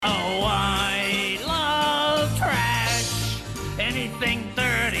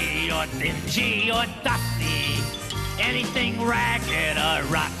stingy or dusty, anything ragged or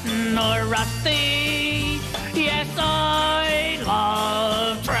rotten or rusty. Yes, I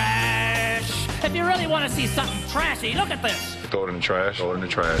love trash. If you really want to see something trashy, look at this. Throw it in the trash. Throw it in the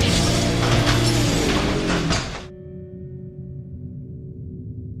trash.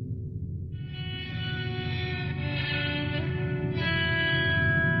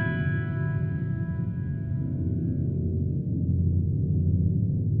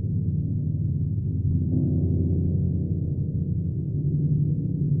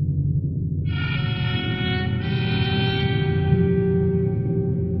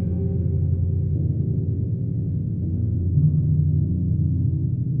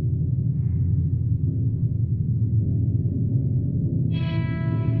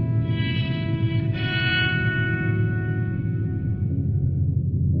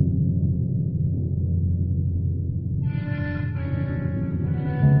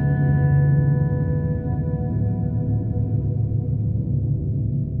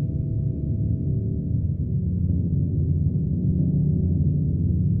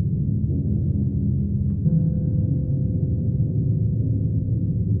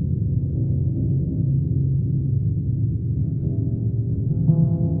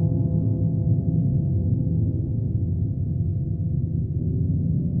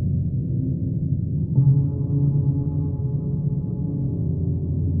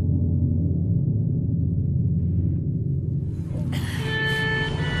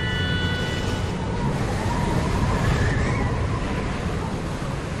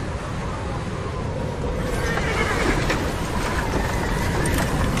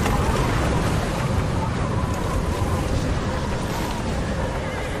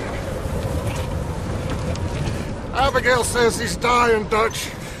 Abigail says he's dying, Dutch.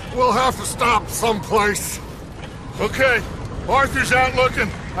 We'll have to stop someplace. Okay. Arthur's out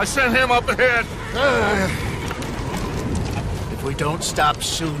looking. I sent him up ahead. If we don't stop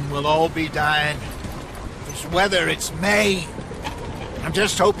soon, we'll all be dying. This weather, it's May. I'm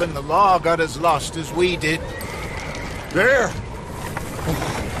just hoping the law got as lost as we did. There!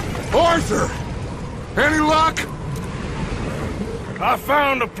 Arthur! Any luck? I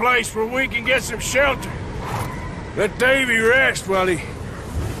found a place where we can get some shelter. Let Davy rest while he...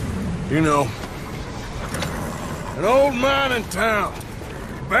 You know. An old mining town.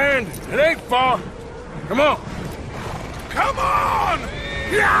 Abandoned. It ain't far. Come on. Come on!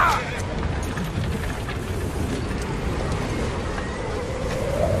 Yeah!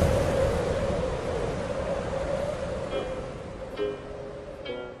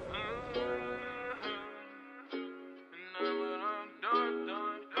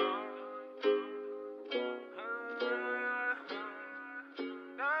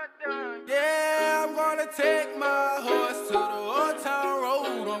 Yeah, I'm gonna take my horse to the old town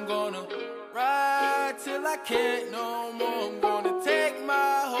road. I'm gonna ride till I can't no more. I'm gonna take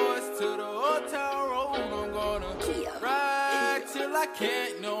my horse to the old town road. I'm gonna ride till I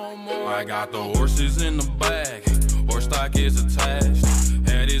can't no more. I got the horses in the bag, horse stock is attached.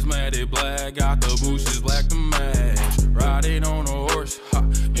 Head is matted black, got the bushes black to match. Riding on a horse, ha,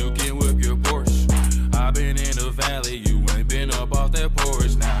 you can whip your Porsche. I've been in the valley, you ain't been up off that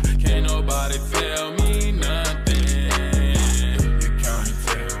porch. Now, can't nobody tell me nothing. You can't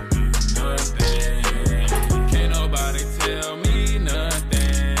tell me nothing. Can't nobody tell me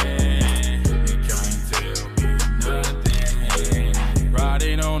nothing. You can't tell me nothing.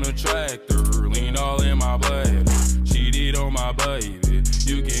 Riding on a tractor, lean all in my blood. Cheated on my baby,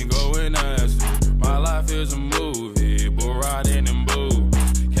 you can go and ask her. My life is a movie, bull riding in boots.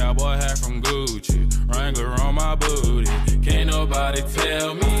 Cowboy hat from Gucci, Wrangler on my booty. Can't nobody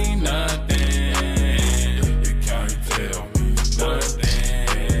tell me nothing. You can't tell me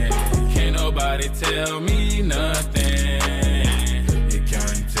nothing. Can't nobody tell me nothing. You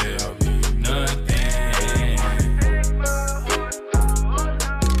can't tell me nothing.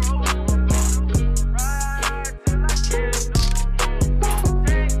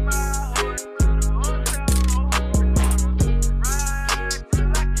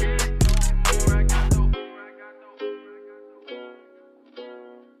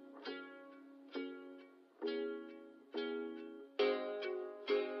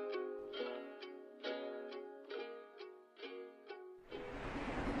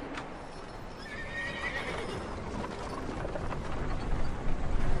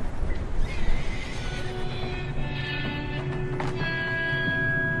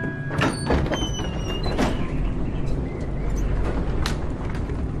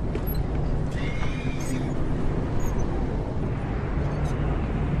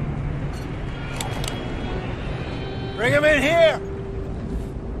 Bring him in here!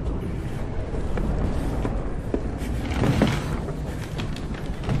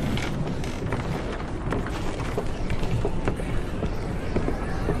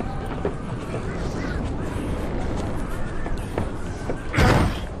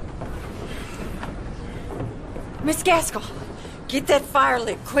 Miss Gaskell, get that fire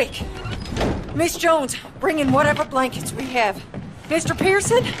lit, quick. Miss Jones, bring in whatever blankets we have. Mr.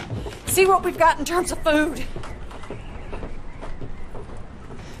 Pearson, see what we've got in terms of food.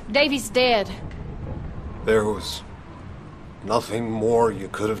 Davy's dead. There was nothing more you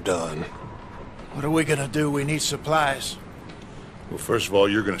could have done. What are we gonna do? We need supplies. Well, first of all,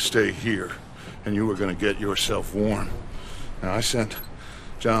 you're gonna stay here, and you are gonna get yourself warm. Now, I sent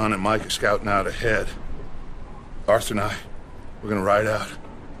John and Micah scouting out ahead. Arthur and I, we're gonna ride out,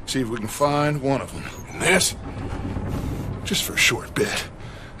 see if we can find one of them. And this? Just for a short bit.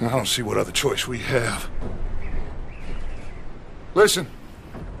 And I don't see what other choice we have. Listen.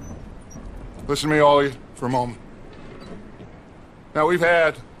 Listen to me, all of you, for a moment. Now, we've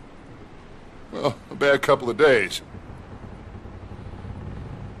had, well, a bad couple of days.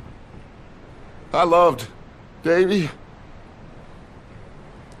 I loved Davy,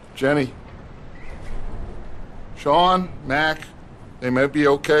 Jenny, Sean, Mac. They may be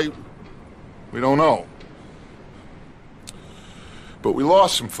okay. We don't know. But we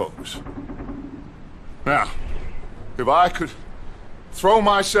lost some folks. Now, if I could throw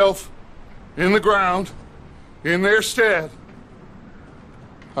myself in the ground in their stead,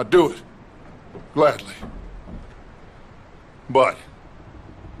 I'd do it. Gladly. But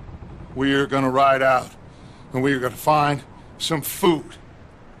we are gonna ride out, and we are gonna find some food.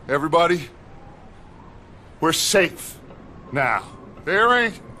 Everybody, we're safe now. There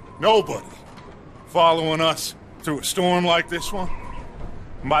ain't nobody following us through a storm like this one.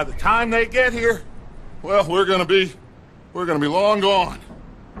 And by the time they get here, well, we're gonna be long gone.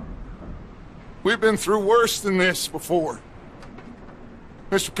 We've been through worse than this before.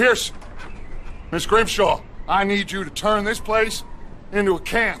 Mr. Pearson, Miss Grimshaw, I need you to turn this place into a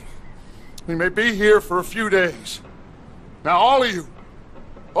camp. We may be here for a few days. Now, all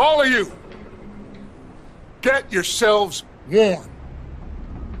of you, get yourselves warm.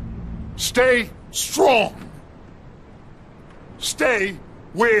 Stay strong. Stay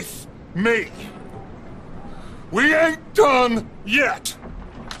with me. We ain't done yet.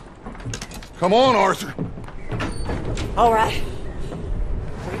 Come on, Arthur. All right.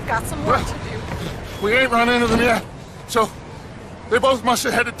 We've got some work to do. We ain't run into them yet, so they both must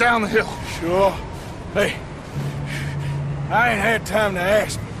have headed down the hill. Sure. Hey, I ain't had time to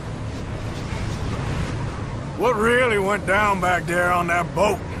ask. What really went down back there on that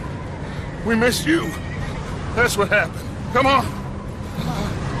boat? We missed you. That's what happened. Come on.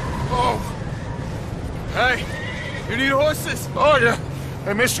 Oh. Hey, you need horses? Oh, yeah.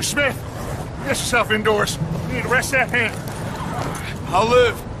 Hey, Mr. Smith, get yourself indoors. You need to rest that hand. I'll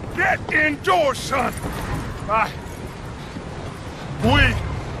live. Get indoors, son.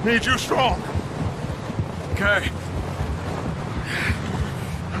 We need you strong. Okay.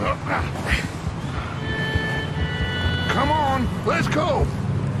 Come on, let's go.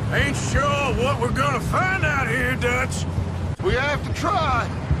 Ain't sure what we're gonna find out here, Dutch. We have to try.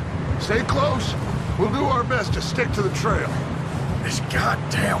 Stay close. We'll do our best to stick to the trail. This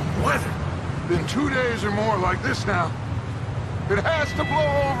goddamn weather. Been 2 days or more like this now. It has to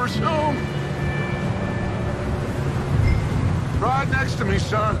blow over soon. Ride next to me,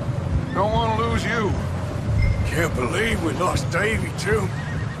 son. Don't want to lose you. Can't believe we lost Davy, too.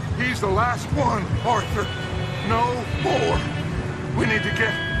 He's the last one, Arthur. No more. We need to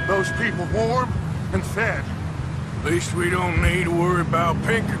get those people warm and fed. At least we don't need to worry about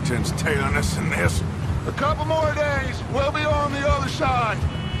Pinkertons tailing us in this. A couple more days, we'll be on the other side.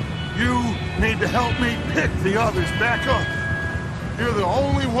 You need to help me pick the others back up. You're the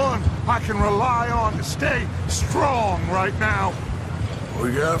only one I can rely on to stay strong right now.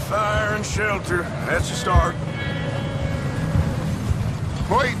 We got fire and shelter. That's a start.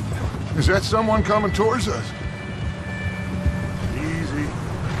 Wait, is that someone coming towards us? Easy.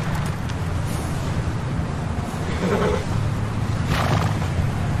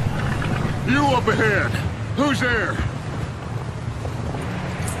 You up ahead. Who's there?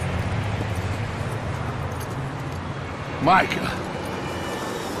 Micah.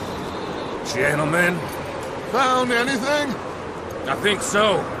 Gentlemen? Found anything? I think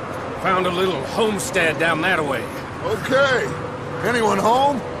so. Found a little homestead down that way. Okay. Anyone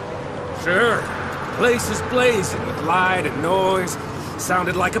home? Sure. Place is blazing with light and noise.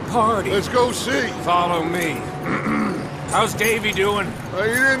 Sounded like a party. Let's go see. Follow me. How's Davy doing? He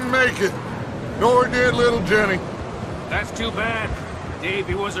didn't make it. Nor did little Jenny. That's too bad.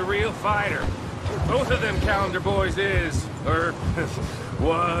 Davy was a real fighter. Both of them calendar boys is. Or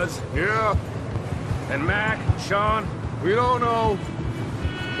was. Yeah. And Mac, Sean? We don't know.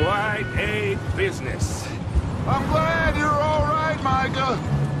 Quite a business. I'm glad you're all right, Micah.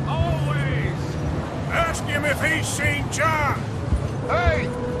 Always. Ask him if he's seen John. Hey,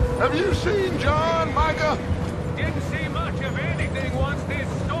 have you seen John, Micah? Didn't see much of anything once this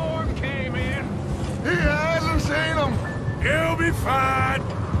storm came in. He hasn't seen him. He'll be fine.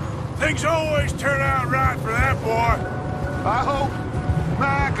 Things always turn out right for that boy. I hope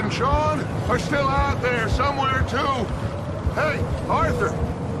Mac and Sean are still out there somewhere, too. Hey, Arthur,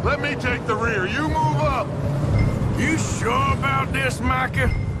 let me take the rear. You move up. You sure about this,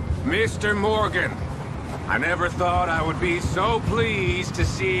 Micah? Mr. Morgan, I never thought I would be so pleased to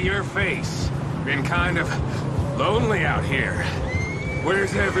see your face. Been kind of lonely out here.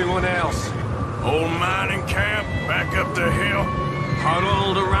 Where's everyone else? Old mining camp, back up the hill.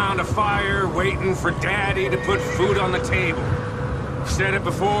 Huddled around a fire, waiting for Daddy to put food on the table. Said it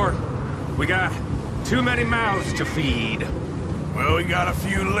before, we got too many mouths to feed. Well, we got a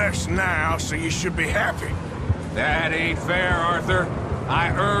few less now, so you should be happy. That ain't fair, Arthur. I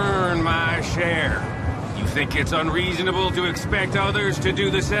earn my share. You think it's unreasonable to expect others to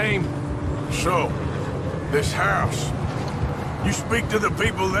do the same? So, this house, you speak to the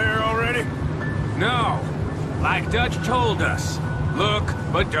people there already? No. Like Dutch told us. Look,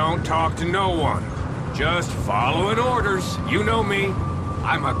 but don't talk to no one. Just following orders. You know me.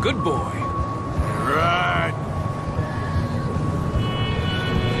 I'm a good boy. Right.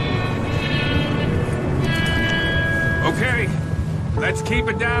 Okay. Let's keep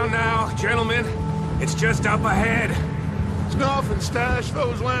it down now, gentlemen. It's just up ahead. Snuff and stash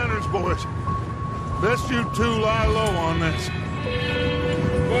those lanterns, boys. Best you two lie low on this.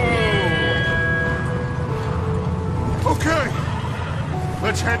 Whoa. Okay.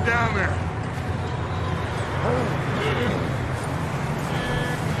 Let's head down there.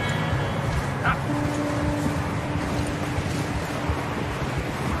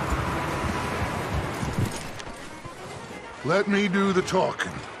 Let me do the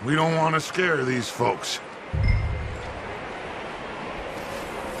talking. We don't want to scare these folks.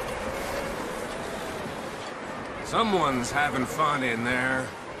 Someone's having fun in there.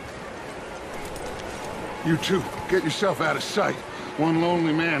 You two, get yourself out of sight. One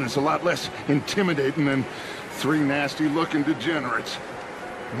lonely man is a lot less intimidating than three nasty-looking degenerates.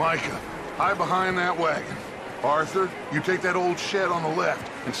 Micah, hide behind that wagon. Arthur, you take that old shed on the left,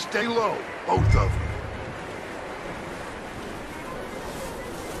 and stay low, both of you.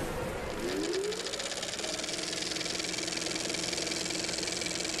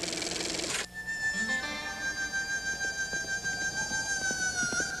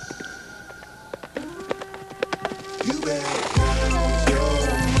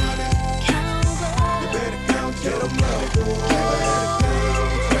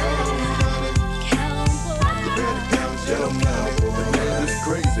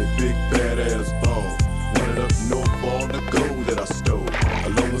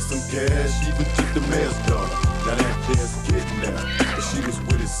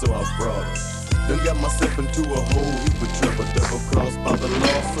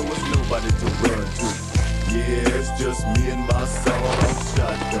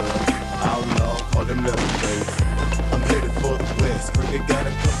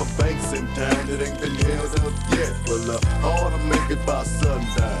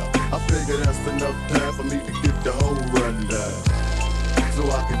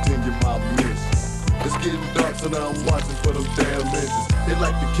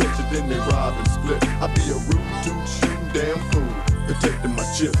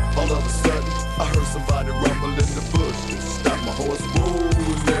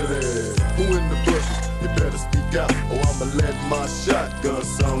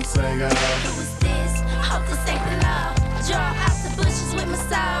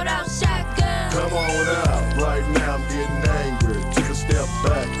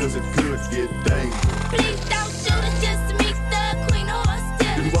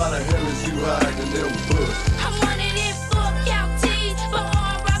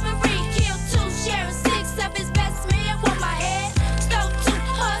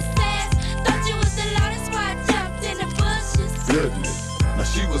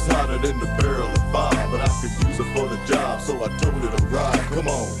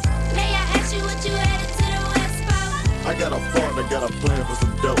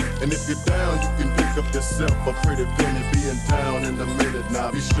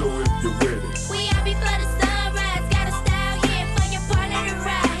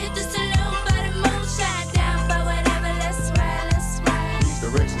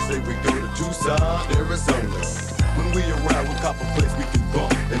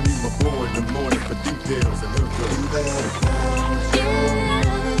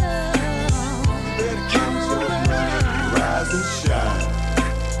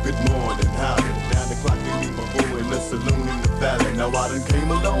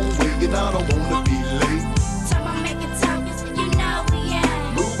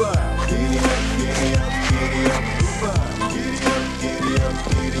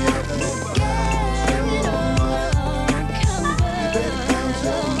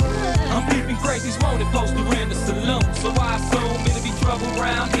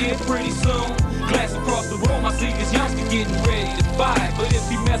 down here pretty soon. Glance across the room, I see this youngster getting ready to fight. But if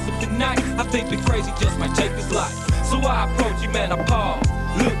he mess up tonight, I think the crazy just might take his life. So I approach him and I pause.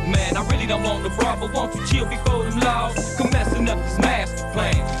 Look, man, I really don't want the brawl, but won't you chill before them laws come messing up this master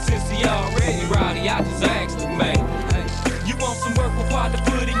plan? Since he already rowdy, I just asked him, man, hey, you want some work with what to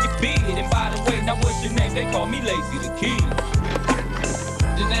put in your bid? And by the way, now what's your name? They call me Lazy the Kid.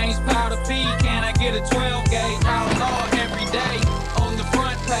 The name's Powder P. Can I get a 12 gauge? Outlaw every day on the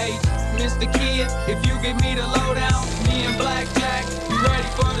front page. Mr. Kid, if you give me the lowdown, me and Blackjack, you ready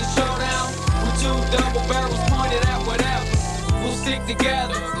for the showdown? With two double barrels pointed at whatever. We'll stick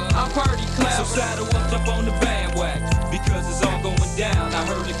together. I'm pretty clever. So saddle up on the bandwagon because it's all going down. I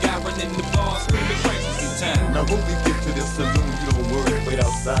heard a guy running the bar screaming praises in town. Now when we get to this saloon, you don't worry, wait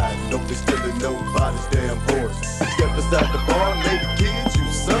outside. Don't be stealing nobody's damn horse. Step aside the bar, make kids, you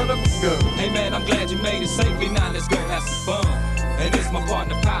son of a gun. Hey man, I'm glad you made it safely. Now let's go have some fun. And this my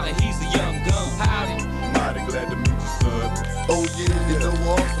partner Pilot, he's a young gun. Howdy. Mighty glad to meet you, son. Oh yeah, you know I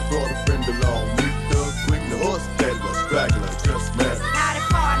also brought a friend along. Meet the quick, the horse peddler, straggler, just married. Howdy,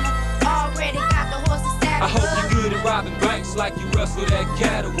 partner. Already got the horses saddled. I hope you're good at robbing banks like you rustled that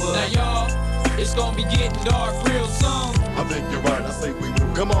cattle. Now y'all, it's gonna be getting dark real soon. I think you're right, I say we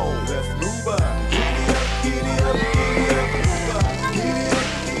move. Come on, let's move on. Giddy up, giddy up, giddy up, move on. Giddy up,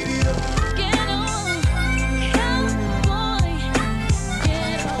 giddy up. Get on, cowboy.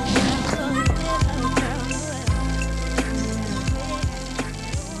 Get on,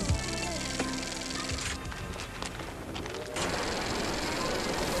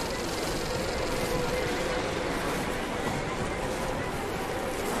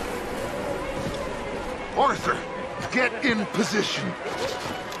 Arthur, get in position.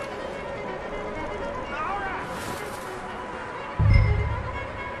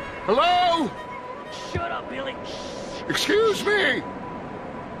 Hello? Shut up, Billy. Excuse me?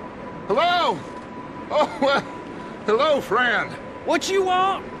 Hello? Oh, well, hello, friend. What you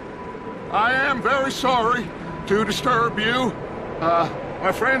want? I am very sorry to disturb you.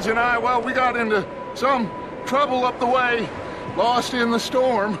 My friends and I, well, we got into some trouble up the way, lost in the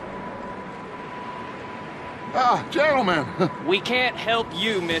storm. Gentlemen. We can't help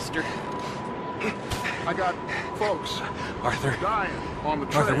you, mister. I got folks Arthur. dying on the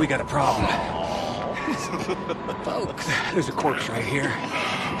trail. Arthur, we got a problem. Folks, there's a corpse right here.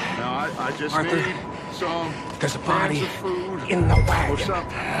 Now, I just Arthur, need some there's a body cans of food in the or wagon.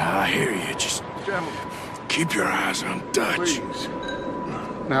 something. I hear you. Just Gentlemen, keep your eyes on Dutch. please.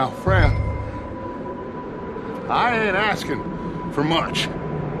 Now, friend, I ain't asking for much.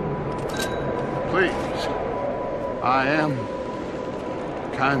 Please. I am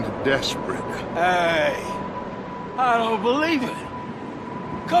kind of desperate. Hey, I don't believe it.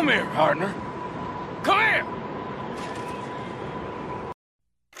 Come here, partner. Come here.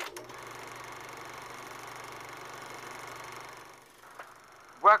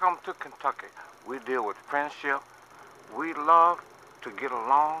 Welcome to Kentucky. We deal with friendship. We love to get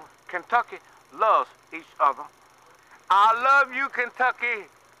along. Kentucky loves each other. I love you, Kentucky.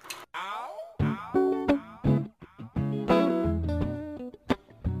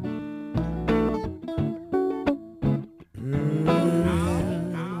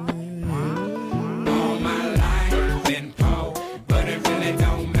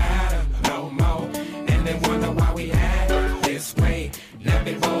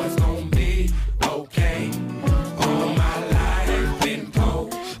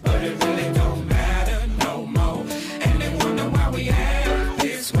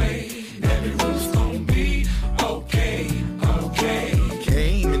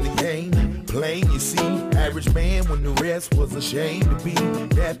 Was ashamed to be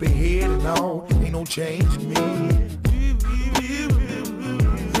nappy head and all, ain't no change in me.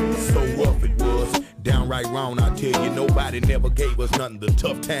 So rough it was, downright wrong, I tell you, nobody never gave us nothing. The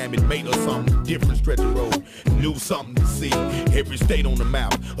tough time, it made us something different, stretch of road, new something to see. Every state on the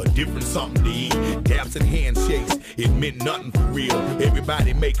map, a different something to eat. Taps and handshakes, it meant nothing for real.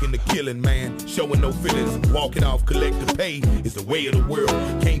 Everybody making the killing, man, showing no feelings. Walking off collective pay is the way of the world.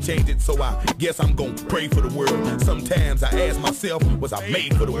 Can't change it, so I guess I'm gonna pray for the world. Sometimes I ask myself, was I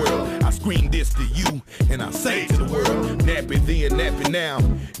made for the world? I scream this to you, and I say to the world, nappy then, nappy now,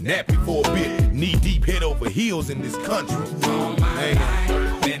 nappy for a bit, knee deep, head over heels in this country. All my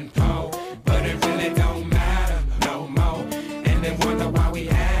life been poor, but it really don't matter no more. And they wonder why we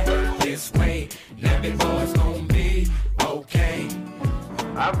act this way. Now before it's gonna be okay.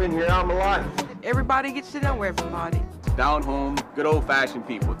 I've been here all my life. Everybody gets to know everybody. Down home, good old-fashioned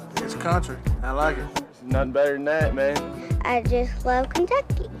people. It's country. I like it. There's nothing better than that, man. I just love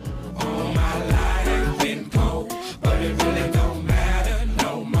Kentucky. All my life been poor, but it really don't matter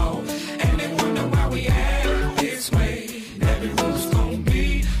no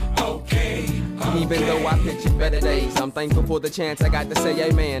Even though I picture better days, I'm thankful for the chance I got to say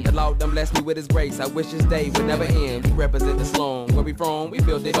amen. The Lord done blessed me with his grace. I wish this day would never end. We represent the slum. Where we from, we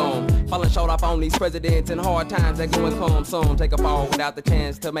built it on. Falling short off on these presidents and hard times that go and come. Some take a fall without the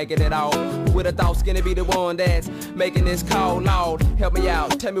chance to make it at all. Who would have thought Skinny be the one that's making this call? Lord, help me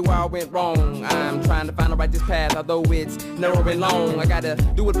out, tell me where I went wrong. I'm trying to find the righteous path, although it's narrow and long. I gotta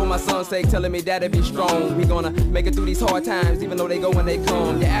do it for my son's sake, telling me that if he's strong, we gonna make it through these hard times, even though they go and they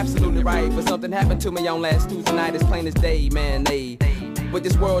come. You're absolutely right, but something happened to me on last Tuesday night, as plain as day, man. With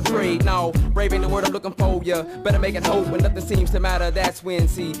this world trade, no, brave ain't the word I'm looking for, ya. Better make it hope when nothing seems to matter. That's when,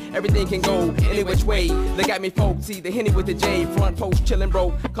 see, everything can go any which way. Look at me, folks, see the Henny with the J, front post chillin'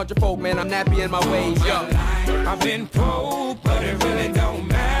 broke. Country folk, man, I'm nappy in my ways, yo. I've been broke, but it really don't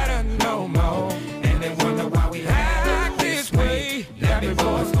matter no more. And they wonder why we act this way. Let me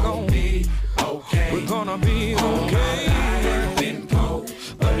know it's gonna be okay. We're gonna be okay. I've been broke,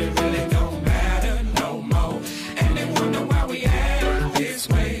 but it really don't matter no more. And they wonder why we act this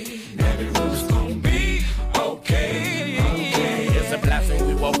way. Everyone's gonna be okay. It's a blessing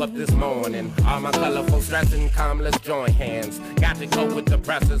we woke up this morning. All my colorful stressing, come, let's join hands. Got to cope with the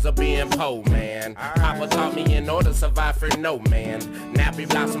pressures of being poor, man. Papa taught me in order to survive for no man. Nappy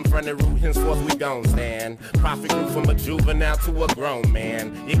blossom from the root, henceforth we gon' stand. Prophet grew from a juvenile to a grown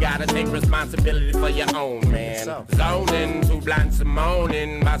man. You gotta take responsibility for your own, man. Zoning, too blind to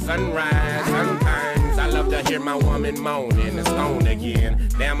moaning by sunrise. Sometimes I love to hear my woman moaning. It's on again.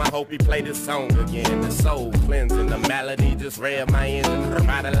 Damn, I hope he play this song again. The soul cleansing, the melody just rev my engine.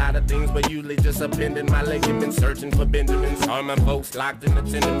 Tried a lot of things, but usually just appending my ligaments. Searching for Benjamins. All my folks locked in the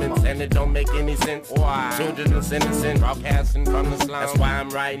tenements, and it don't make any sense. Why? Children is innocent, broadcasting from the slum. That's why I'm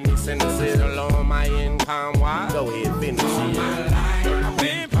writing these sentences along my income. Why? Go ahead, finish it. All my life I've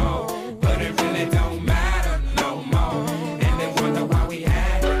been poor, but it really don't matter no more. And they wonder why we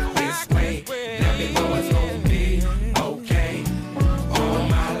act this way. Let me know it's gonna be okay. All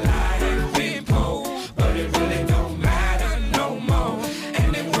my life I've been poor, but it really don't matter no more.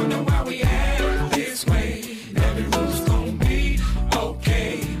 And they wonder why we act this way. Everyone's gonna be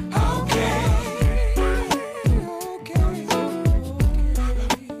okay, okay.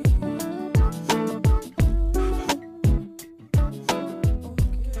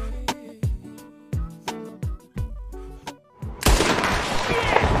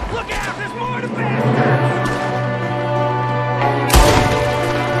 Look out, there's more to bear!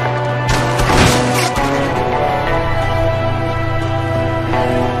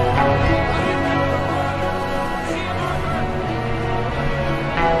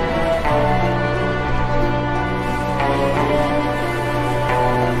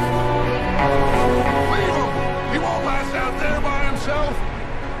 Leave him! He won't last out there by himself.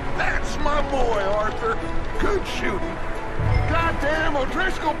 That's my boy, Arthur. Good shooting. Goddamn,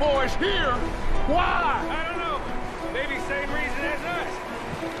 O'Driscoll boy's here. Why? I don't know. Maybe same reason as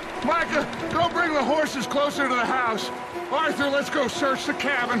us. Micah, go bring the horses closer to the house. Arthur, let's go search the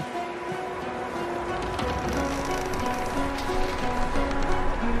cabin.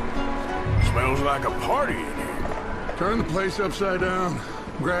 Smells like a party in here. Turn the place upside down.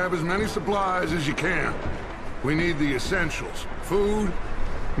 Grab as many supplies as you can. We need the essentials. Food,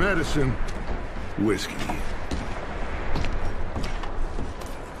 medicine, whiskey.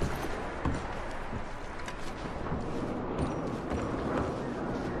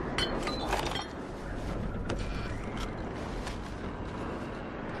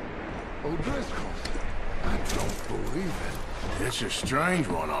 O'Driscoll. I don't believe it. It's a strange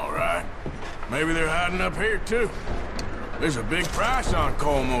one, all right. Maybe they're hiding up here, too. There's a big price on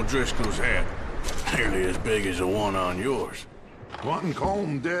Colm O'Driscoll's head. Nearly as big as the one on yours. Wanting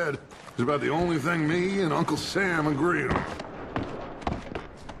Colm dead is about the only thing me and Uncle Sam agree on.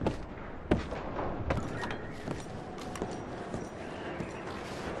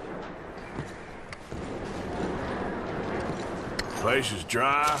 Place is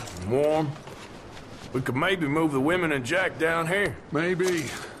dry and warm. We could maybe move the women and Jack down here. Maybe.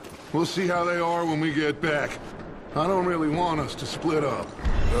 We'll see how they are when we get back. I don't really want us to split up.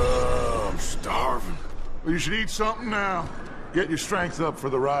 I'm starving. Well, you should eat something now. Get your strength up for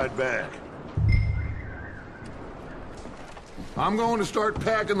the ride back. I'm going to start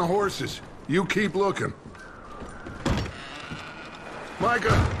packing the horses. You keep looking.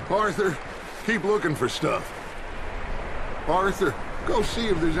 Micah, Arthur, keep looking for stuff. Arthur, go see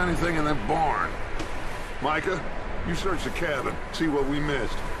if there's anything in that barn. Micah, you search the cabin, see what we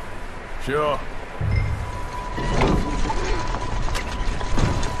missed. Sure.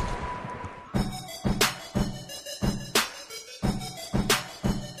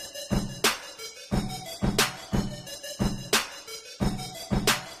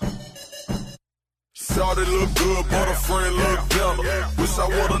 Shawty look good, but her friend look better. Wish I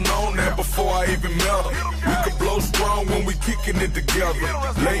would've known that before I even met her. We could blow strong when we kicking it together.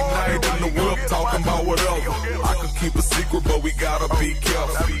 Late night in the whip, talking about whatever. I could keep a secret, but we gotta be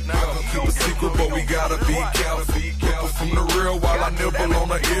careful. I could keep a secret, but we gotta be careful. From the real while I nibble on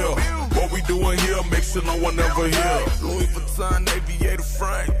the ear. What we doing here, make sure no one ever hear. Louis Vuitton aviator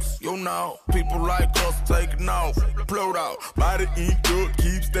frames. You know, people like us taking off. Pluto, body inked up,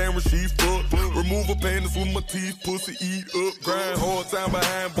 keep staring, she fucked. Remove her panties with my teeth, pussy eat up. Grind hard time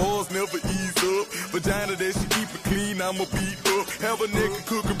behind bars, never ease up. Vagina that she keep it clean, I'ma beat up. Have a nigga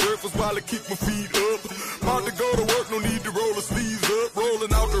cooking breakfast while I kick my feet up. About to go to work, no need to roll the sleeves up.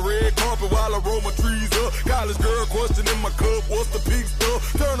 Rolling out the red carpet while I roll my trees up. College girl questioning my cup, what's the pink stuff?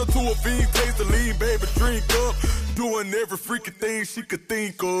 Turn her to a fiend, taste the lean, baby, drink up. Doing every freaking thing she could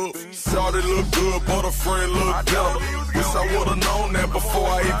think of. Shawty look good, but her friend look better. Wish I would've known that before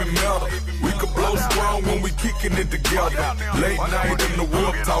I even met her. We could blow strong when we kicking it together. Late night in the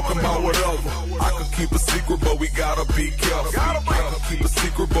whip, talking about whatever. I could keep a secret, but we gotta be careful. I could keep a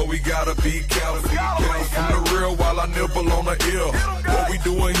secret, but we gotta be careful. From the real while I nibble on the ear. What we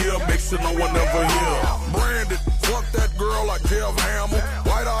doing here, make sure no one ever hear. Branded, fuck that girl like Jeff Hamill.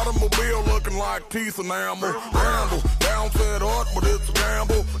 White automobile looking like teeth enamel. Randall, down said hard, but it's a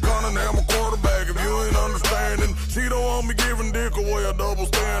gamble. Gun and hammer quarterback if you ain't understanding. She don't want me giving dick away a double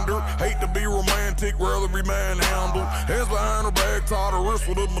standard. Hate to be romantic, rather be manhandled. Hands behind her back, tied her wrist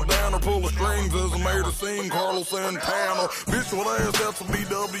with a bandana. Pull the strings as I made her sing Carlos Santana. Bitch with ass, that's a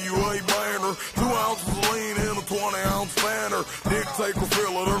BWA banner. 2 ounces of lean in a 20-ounce spanner. Dick take her,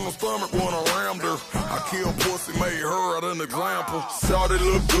 feel it in the stomach when I rammed her. I killed pussy, made her an example. Shawty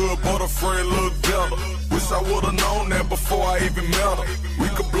look good, but her friend look better. Wish I would've known that before I even met her. We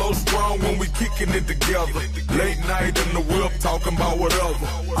could blow strong when we kicking it together. Late night in the whip, talking about whatever.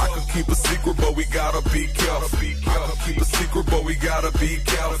 I could keep a secret, but we gotta be careful. I could keep a secret, but we gotta be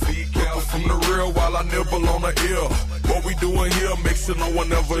careful. From the real while I nibble on the ear. What we doing here, make sure no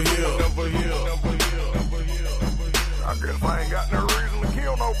one ever hear. I guess I ain't got no reason to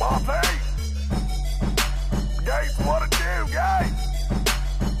kill nobody. Gates, what it do, Gates?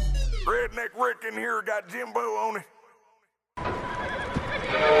 Redneck Rick in here got Jimbo on it.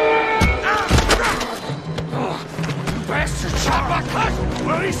 Bastard shot my cousin!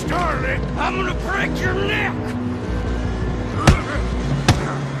 Well, he started it. I'm gonna break your neck!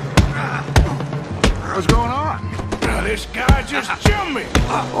 What's going on? Now, this guy just jumped me.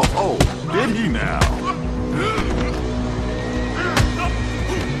 Oh, did he now?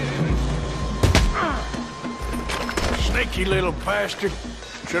 Sneaky little bastard.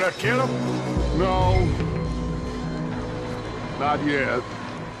 Should I kill him? No. Not yet.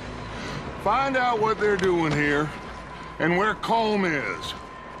 Find out what they're doing here and where Colm is.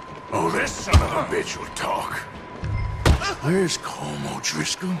 Oh, this son of a bitch will talk. Where's Colm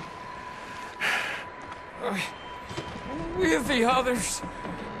O'Driscoll? With the others.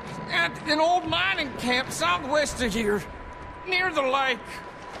 At an old mining camp southwest of here. Near the lake.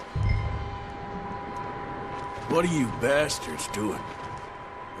 What are you bastards doing?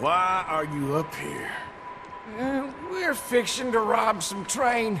 Why are you up here? We're fixing to rob some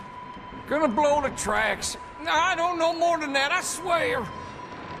train. Gonna blow the tracks. I don't know more than that, I swear.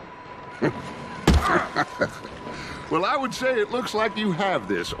 Well, I would say it looks like you have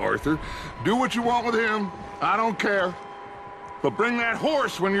this, Arthur. Do what you want with him. I don't care. But bring that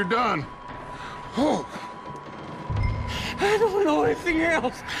horse when you're done. Oh. I don't know anything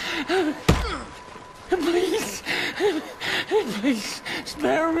else. Please. Please,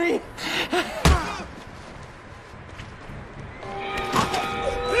 spare me.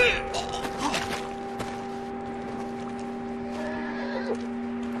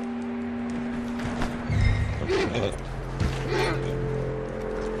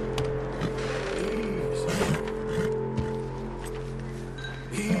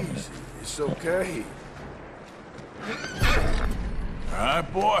 Easy. It's okay. All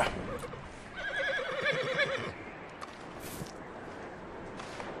right, boy.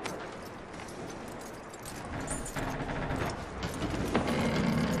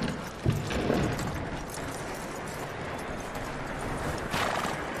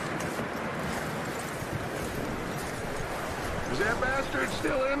 Is that bastard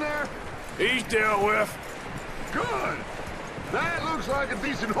still in there? He's dealt with. Good. That looks like a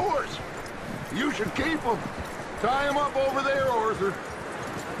decent horse. You should keep him. Tie him up over there, Arthur.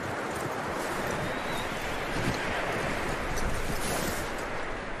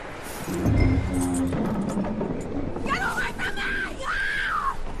 Get away from me!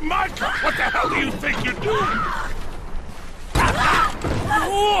 Micah, what the hell do you think you're doing?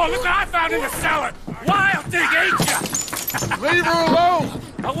 Oh, look what I found in the cellar! Wild thing, ain't ya? Leave her alone!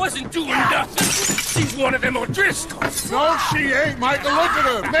 I wasn't doing nothing. She's one of them O'Driscolls. No, she ain't, Michael. Look at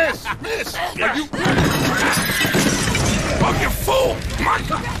her. Miss, are you... Oh, you fool!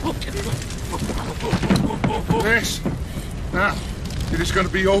 Michael! Miss, now, it is gonna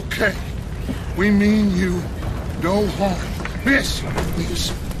be okay. We mean you no harm. Miss,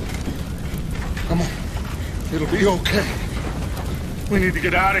 come on. It'll be okay. We need to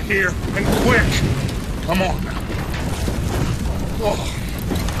get out of here, and quick. Come on now. Oh.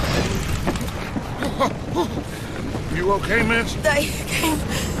 You okay, miss? They came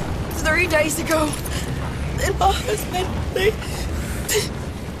 3 days ago. And my husband,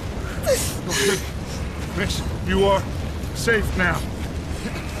 Okay. Miss, you are safe now.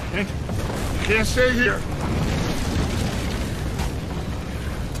 And you can't stay here.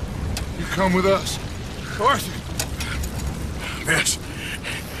 You come with us. Arthur. Miss,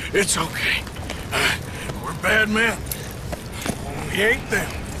 it's okay. We're bad men. We ain't them.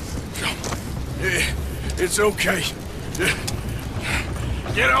 It's okay.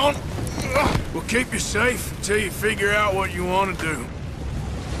 Get on. We'll keep you safe until you figure out what you want to do.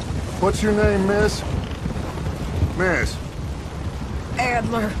 What's your name, miss? Miss.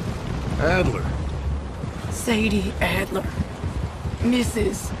 Adler. Adler. Sadie Adler.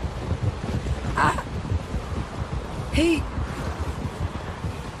 Mrs.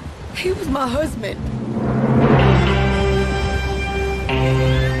 He was my husband.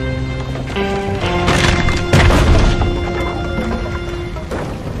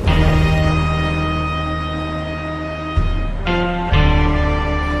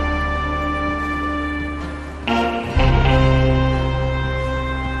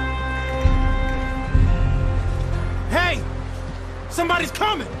 Hey! Somebody's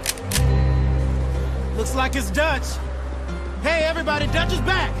coming! Looks like it's Dutch. Hey, everybody, Dutch is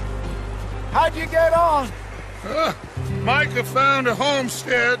back! How'd you get on? Micah found a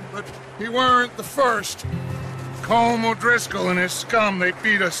homestead, but he weren't the first. Colm O'Driscoll and his scum, they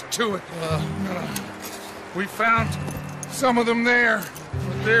beat us to it. We found some of them there,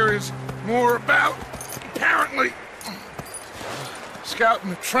 but there is more about, apparently. Scouting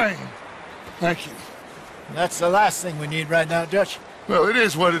the train. Thank you. That's the last thing we need right now, Dutch. Well, it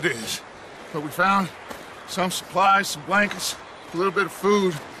is what it is. But we found some supplies, some blankets, a little bit of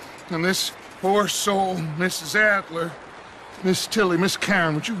food, and this poor soul, Mrs. Adler, Miss Tilly, Miss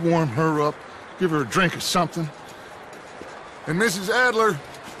Karen, would you warm her up? Give her a drink or something? And Mrs. Adler,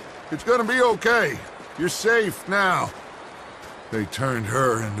 it's gonna be okay. You're safe now. They turned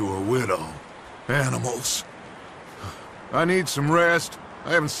her into a widow. Animals. I need some rest.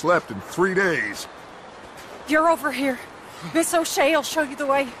 I haven't slept in 3 days. You're over here. Miss O'Shea will show you the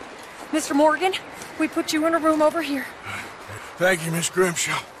way. Mr. Morgan, we put you in a room over here. Thank you, Miss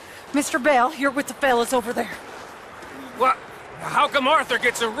Grimshaw. Mr. Bell, you're with the fellas over there. What? How come Arthur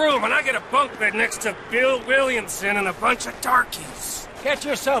gets a room and I get a bunk bed next to Bill Williamson and a bunch of darkies? Get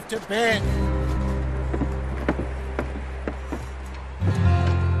yourself to bed.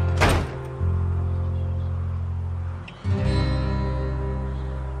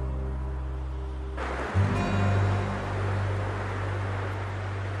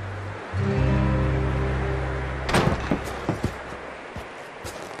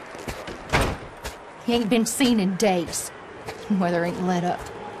 He ain't been seen in days. Weather ain't let up.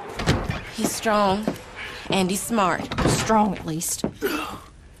 He's strong, and he's smart. Strong, at least.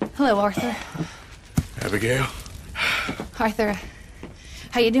 Hello, Arthur. Abigail? Arthur,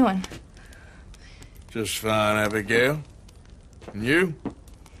 how you doing? Just fine, Abigail. And you?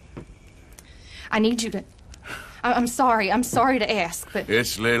 I need you to... I'm sorry to ask, but...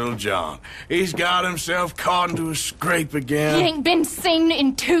 It's little John. He's got himself caught into a scrape again. He ain't been seen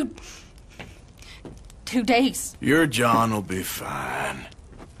in 2 days. Your John will be fine.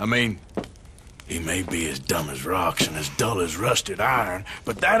 I mean, he may be as dumb as rocks and as dull as rusted iron,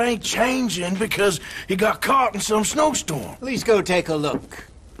 but that ain't changing because he got caught in some snowstorm. Please go take a look.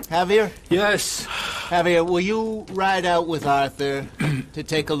 Javier? Yes? Javier, will you ride out with Arthur to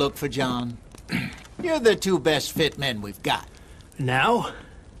take a look for John? You're the 2 best fit men we've got. Now?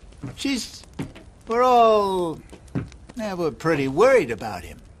 We're pretty worried about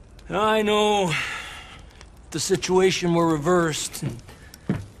him. I know. The situation were reversed, and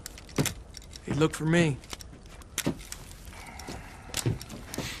he'd look for me.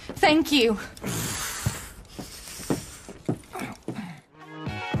 Thank you.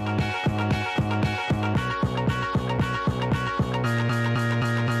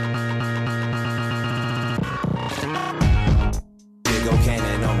 Big ol'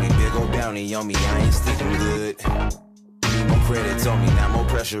 cannon on me, big ol' bounty on me, I ain't sleeping good. Need more credits on me, not more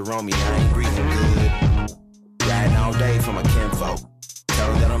pressure on me. I ain't breathing good. Riding all day for my kinfolk.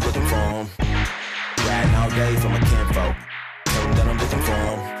 Tell them that I'm looking for them. Riding all day for my kinfolk. Tell them that I'm looking for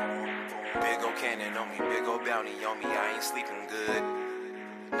them. Big old cannon on me, big old bounty on me. I ain't sleeping good.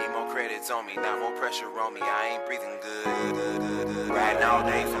 Need more credits on me, not more pressure on me. I ain't breathing good. Riding all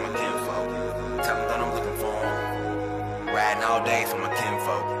day for my kinfolk. Tell them that I'm looking for them. Riding all day for my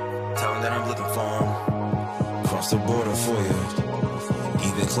kinfolk. Tell them that I'm looking for them. Cross the border for you.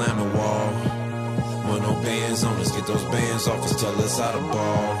 Even climb the wall. Want no bands on us, get those bands off us, tell us how to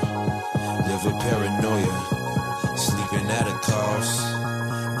ball. Live with paranoia, sleeping at a cost.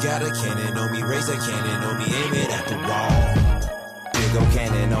 Got a cannon on me, raise a cannon on me, aim it at the wall. Big ol'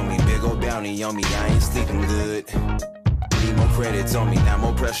 cannon on me, big ol' bounty on me, I ain't sleeping good. Need more credits on me, not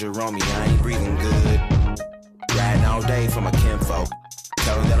more pressure on me, I ain't breathing good. Riding all day for my kinfolk,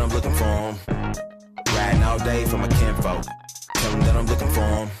 tell them that I'm looking for them. Riding all day for my kinfolk, tell them that I'm looking for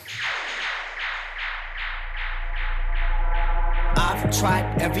them. I've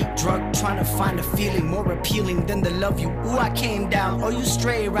tried every drug, trying to find a feeling more appealing than the love you. Ooh, I came down, or you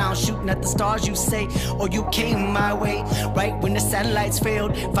stray around shooting at the stars, you say, or you came my way right when the satellites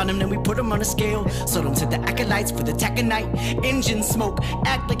failed. Found them, then we put them on a scale. Sold them to the acolytes for the taconite. Engine smoke,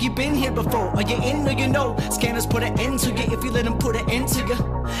 act like you've been here before. Are you in or you know? Scanners put an end to you if you let them put an end to you.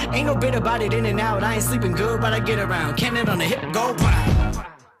 Ain't no bit about it, in and out. I ain't sleeping good, but I get around. Cannon on the hip, go pow.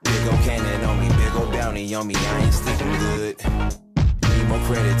 Big ol' cannon on me, big ol' bounty on me, I ain't sleeping good. Need more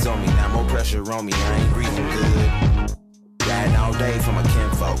credits on me, not more pressure on me, I ain't breathing good. Riding all day for my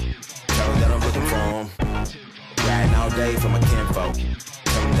kinfolk, tell them that I'm looking for them. Riding all day for my kinfolk,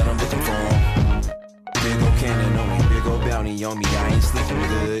 tell them that I'm looking for them. Big ol' cannon on me, big ol' bounty on me, I ain't sleeping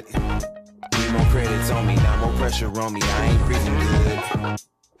good. Need more credits on me, not more pressure on me, I ain't breathing good.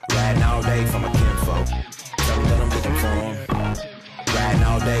 Riding all day for my kinfolk, tell them that I'm looking for them. Riding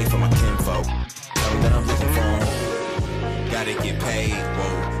all day for my kinfolk, tell them that I'm looking for them. Gotta get paid,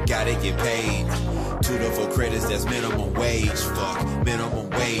 whoa, gotta get paid. 2 to 4 credits, that's minimum wage. Fuck, minimum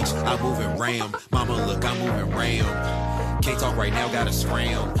wage. I'm moving ram, mama look, I'm moving ram. Can't talk right now, gotta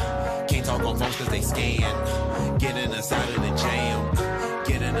scram. Can't talk on phones cause they scan. Getting us out of the jam,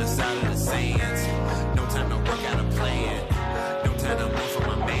 getting us out of the sands. No time to work out a plan, no time to move for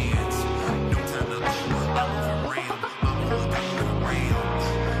my mans. No time to I'm moving ram, mama look, I'm moving ram.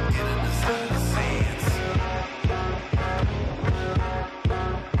 Getting us out of the sands.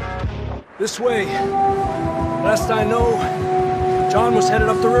 This way. Last I know, John was headed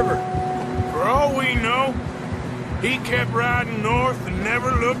up the river. For all we know, he kept riding north and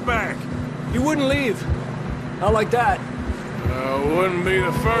never looked back. He wouldn't leave. Not like that. Wouldn't be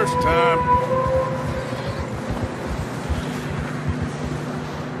the first time.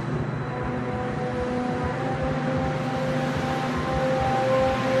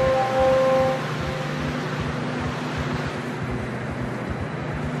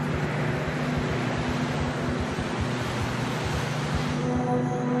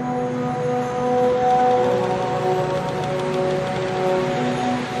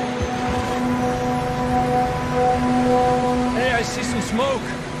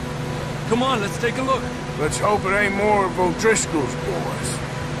 Come on, let's take a look. Let's hope it ain't more of O'Driscoll's boys.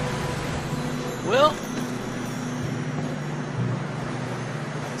 Well,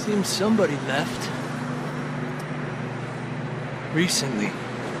 seems somebody left. Recently.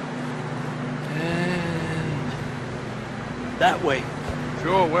 And that way.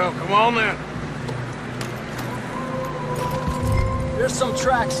 Sure, well, come on then. There's some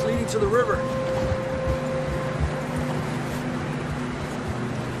tracks leading to the river.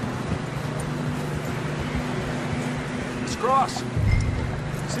 Cross.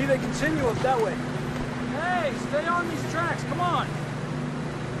 See, they continue up that way. Hey, stay on these tracks, come on!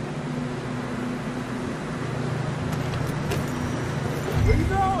 Where you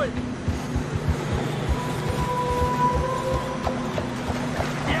going?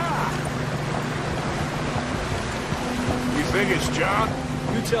 Yeah! You think it's John?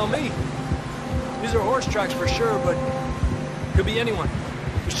 You tell me. These are horse tracks for sure, but could be anyone.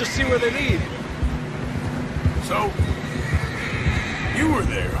 Let's just see where they lead. So, you were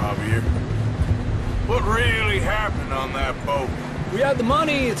there, Javier. What really happened on that boat? We had the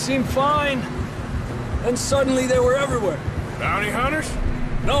money, it seemed fine. Then suddenly they were everywhere. Bounty hunters?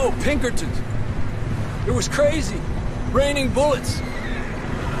 No, Pinkertons. It was crazy. Raining bullets.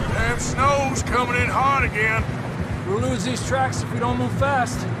 Damn snow's coming in hot again. We'll lose these tracks if we don't move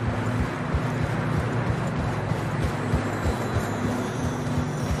fast.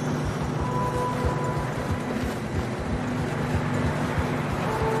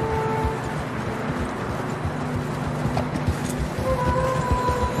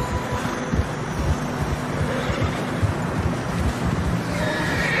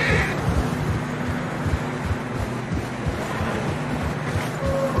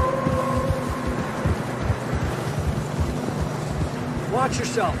 Watch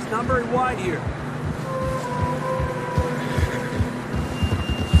yourself. It's not very wide here.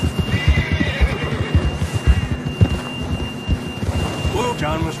 Whoa.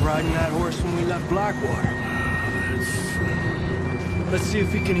 John was riding that horse when we left Blackwater. Let's see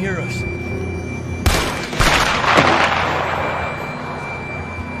if he can hear us.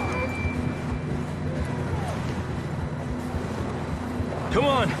 Come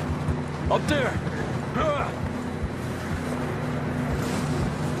on! Up there!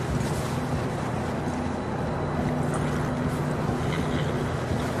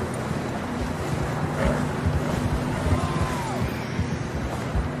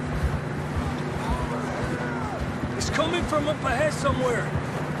 It's coming from up ahead somewhere.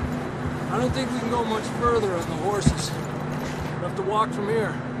 I don't think we can go much further on the horses. We'll have to walk from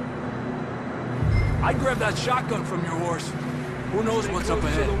here. I'd grab that shotgun from your horse. Who knows what's up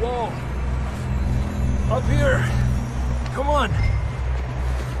ahead? To the wall. Up here. Come on.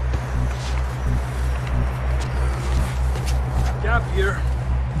 Gap here.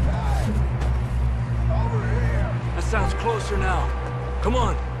 Over here. That sounds closer now. Come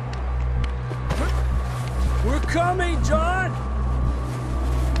on. We're coming, John!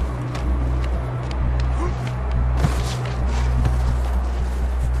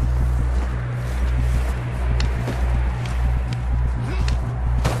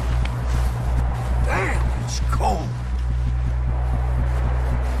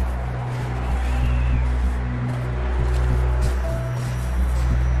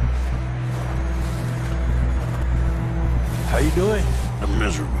 How you doing? I'm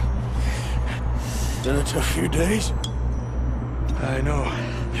miserable. Been a tough few days. I know.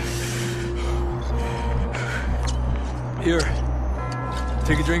 Here.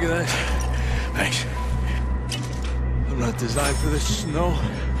 Take a drink of that. Thanks. I'm not designed for this snow.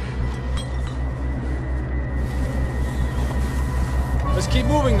 Let's keep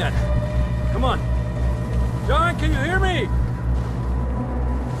moving then. Come on. John, can you hear me?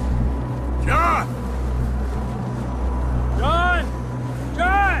 John! John!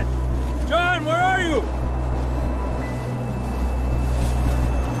 John! John, where are you?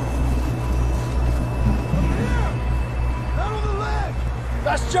 Down on the ledge!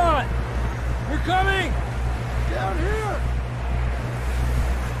 That's John! We're coming! Down here!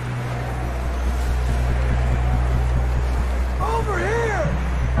 Over here!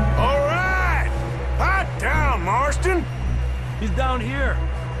 All right! Hot down, Marston! He's down here.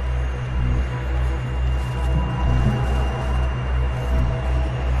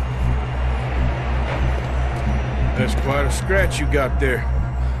 That's quite a scratch you got there.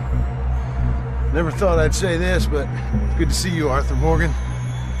 Never thought I'd say this, but it's good to see you, Arthur Morgan.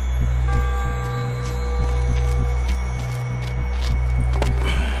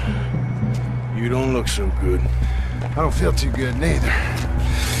 You don't look so good. I don't feel too good, neither.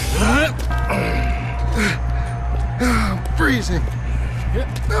 I'm freezing.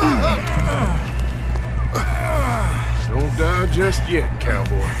 Don't die just yet,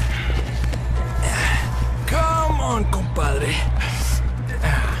 cowboy. Come on, compadre.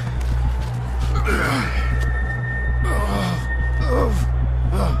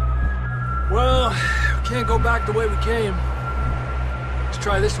 Well, we can't go back the way we came. Let's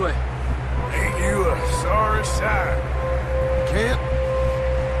try this way. Ain't you a sorry sight? Can't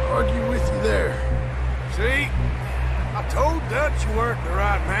argue with you there. See? I told Dutch you weren't the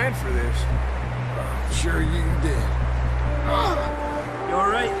right man for this. I'm sure you did. You all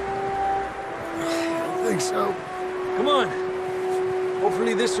right? I think so. Come on.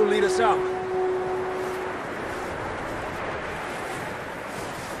 Hopefully this will lead us out.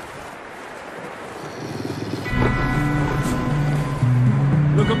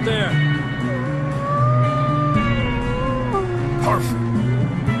 Look up there. Perfect.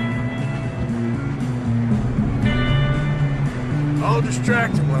 I'll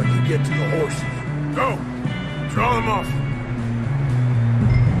distract him while you get to the horses. Go. Draw them off.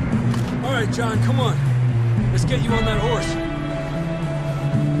 All right, John, come on. Let's get you on that horse.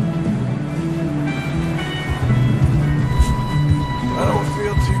 I don't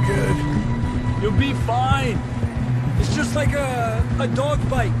feel too good. You'll be fine. It's just like a dog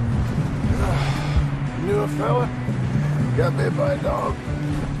bite. Knew a fella? Got bit by a dog.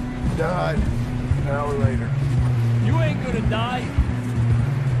 Died an hour later. You ain't gonna die.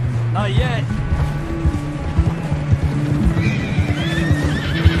 Not yet.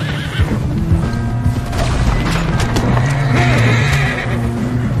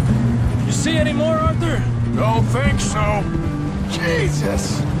 You see any more, Arthur? Don't think so.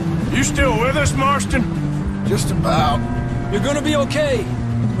 Jesus! You still with us, Marston? Just about. You're gonna be okay.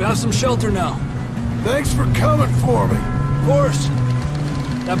 We have some shelter now. Thanks for coming for me. Of course.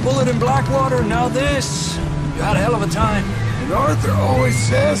 That bullet in Blackwater, now this. You had a hell of a time. And Arthur always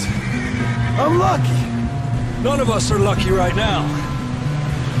says, I'm lucky. None of us are lucky right now.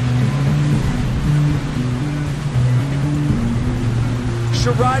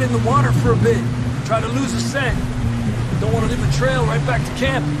 Should ride in the water for a bit. Try to lose a scent. Don't want to leave a trail right back to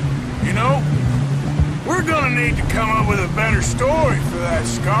camp. You know, we're gonna need to come up with a better story for that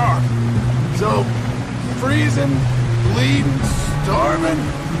scar. So, freezing, bleeding, starving,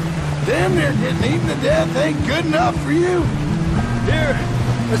 damn near getting eaten to death ain't good enough for you. Here,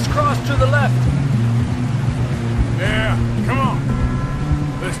 let's cross to the left. Yeah, come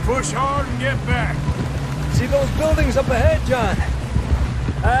on. Let's push hard and get back. See those buildings up ahead, John?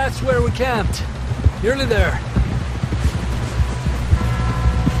 That's where we camped. Nearly there.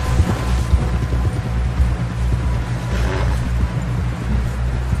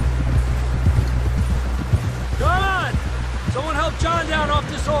 Come on! Someone help John down off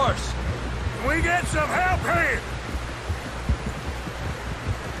this horse. Can we get some help here?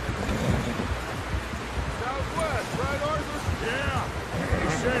 Southwest, right, Arthur? Yeah. He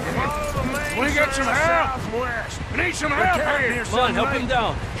said follow the main. Can we get some help? Southwest. We need some help here. Come on, help him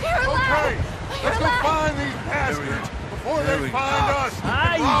down. Okay, let's go find these bastards before they find us.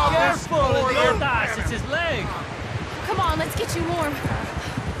 Careful, idiotas, it's his leg. Come on, let's get you warm.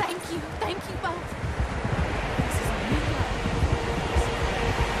 Thank you both.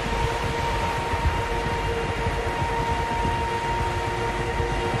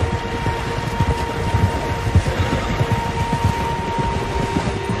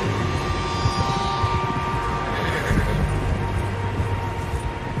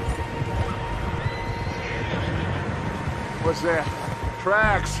 What's that?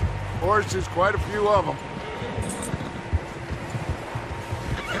 Tracks. Horses, quite a few of them.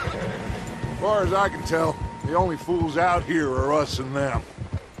 As far as I can tell, the only fools out here are us and them.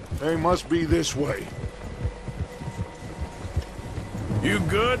 They must be this way. You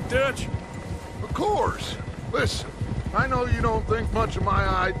good, Dutch? Of course. Listen, I know you don't think much of my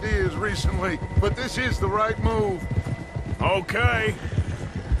ideas recently, but this is the right move. Okay.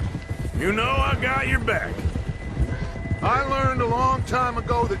 You know I got your back. I learned a long time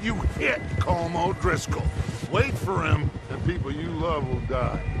ago that you hit Colm O'Driscoll. Wait for him, and people you love will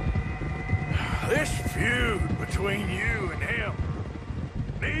die. This feud between you and him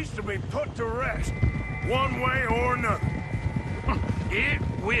needs to be put to rest, one way or another. It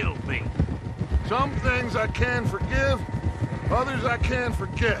will be. Some things I can forgive, others I can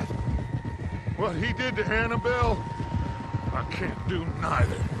forget. What he did to Annabelle, I can't do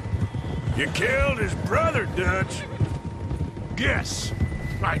neither. You killed his brother, Dutch. Yes,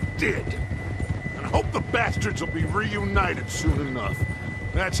 I did. And I hope the bastards will be reunited soon enough.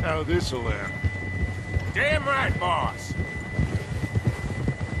 That's how this'll end. Damn right, boss.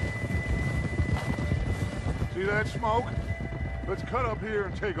 See that smoke? Let's cut up here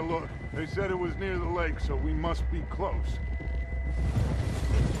and take a look. They said it was near the lake, so we must be close.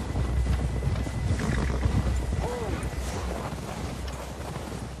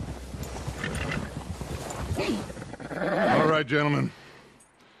 All right, gentlemen.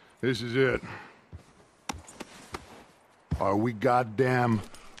 This is it. Are we goddamn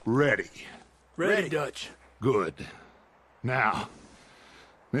ready? Ready, Dutch. Good. Now,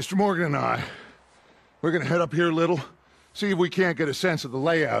 Mr. Morgan and I, we're gonna head up here a little, see if we can't get a sense of the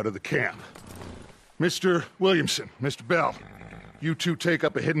layout of the camp. Mr. Williamson, Mr. Bell, you two take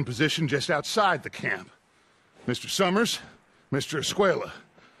up a hidden position just outside the camp. Mr. Summers, Mr. Escuela,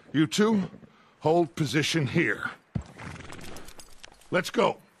 you two hold position here. Let's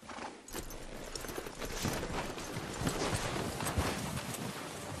go.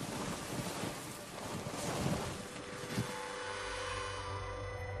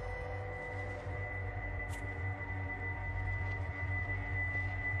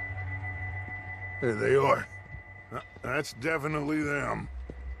 There they are. That's definitely them.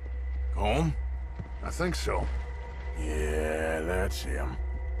 Home? I think so. Yeah, that's him.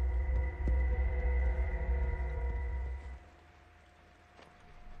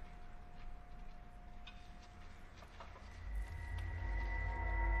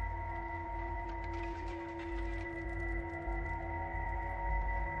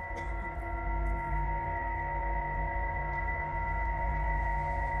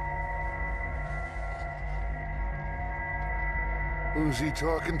 Who's he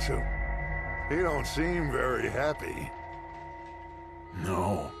talking to? He don't seem very happy.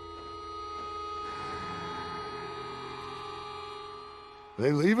 No.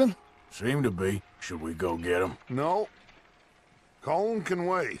 They leaving? Seem to be. Should we go get them? No. Colm can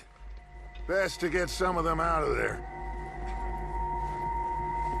wait. Best to get some of them out of there.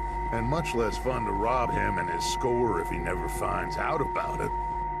 and much less fun to rob him and his score if he never finds out about it.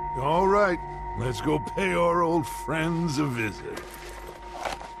 All right, let's go pay our old friends a visit.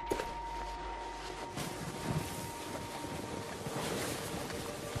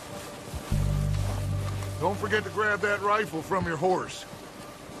 Don't forget to grab that rifle from your horse.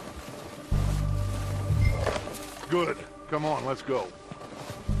 Good. Come on, let's go.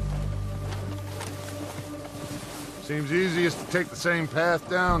 Seems easiest to take the same path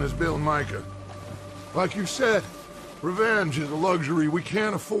down as Bill and Micah. Like you said, revenge is a luxury we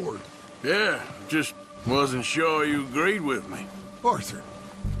can't afford. Yeah, just wasn't sure you agreed with me. Arthur,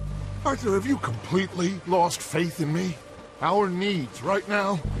 have you completely lost faith in me? Our needs right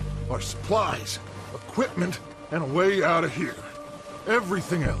now are supplies, equipment, and a way out of here.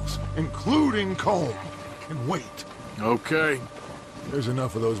 Everything else, including Colm, can wait. Okay. There's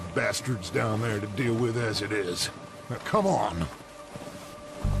enough of those bastards down there to deal with as it is. Now, come on.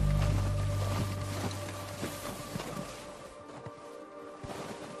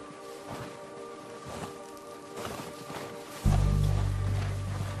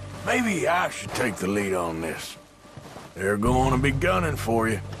 Maybe I should take the lead on this. They're going to be gunning for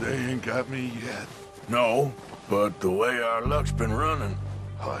you. They ain't got me yet. No, but the way our luck's been running...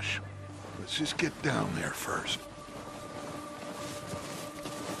 Hush. Let's just get down there first.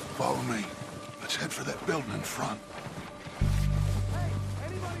 Follow me. Let's head for that building in front. Hey,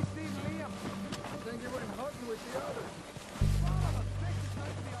 anybody see Liam? I think he went hunting with the others. Son of a bitch, it's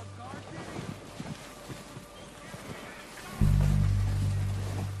nice to be on guard duty.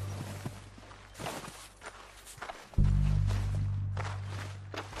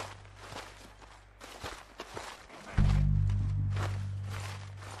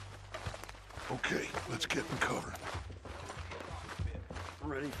 Okay, let's get in cover.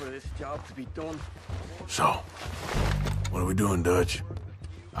 Ready for this job to be done. So, what are we doing, Dutch?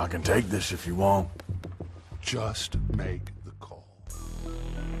 I can take this if you want. Just make the call.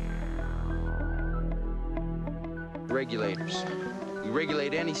 Regulators. We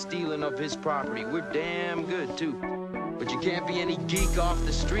regulate any stealing of his property. We're damn good, too. But you can't be any geek off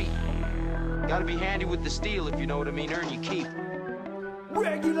the street. Gotta be handy with the steel, if you know what I mean. Earn your keep.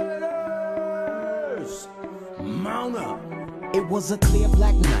 Regulators! Mount up! It was a clear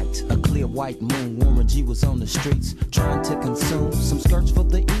black night, a clear white moon. Warren G was on the streets, trying to consume some skirts for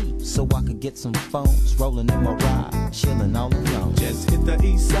the E, so I could get some phones. Rolling in my ride, chilling all alone. Just hit the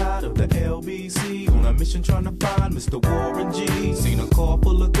east side of the LBC on a mission trying to find Mr. Warren G. Seen a car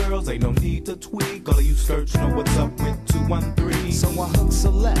full of girls, ain't no need to tweak. All of you search know what's up with 213. So I hooked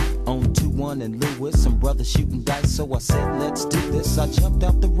select on 21 and Lewis. Some brothers shooting dice, so I said, let's do this. I jumped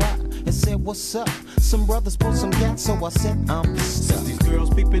out the ride and said, what's up? Some brothers pulled some gas, so I said, I'm stuck. Since these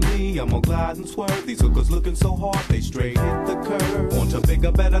girls peeping me, I'm gonna glide and swerve. These hookers looking so hard, they straight hit the curve. On to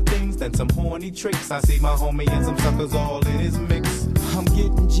bigger, better things than some horny tricks. I see my homie and some suckers all in his mix. I'm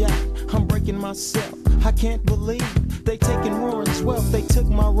getting jacked, I'm breaking myself. I can't believe they taking Warren's wealth. They took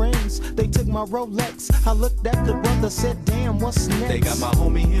my rings, they took my Rolex. I looked at the brother, said, damn, what's next? They got my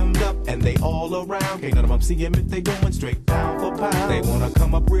homie hemmed up and they all around. Can't none of them see him if they going straight pound for pound. They wanna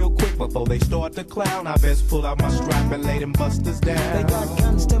come up real quick before they start to clown. I best pull out my strap and lay them busters down. They got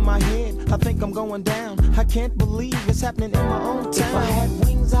guns to my head, I think I'm going down. I can't believe it's happening in my own town. If I had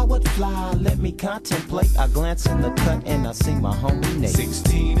wings, I would fly, let me contemplate. I glance in the cut and I see my homie Nate.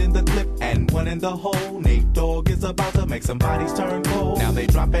 16 in the clip and 1 in the hole. Nate Dogg is about to make some bodies turn cold. Now they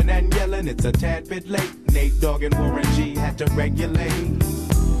dropping and yelling, it's a tad bit late. Nate Dogg and Warren G had to regulate.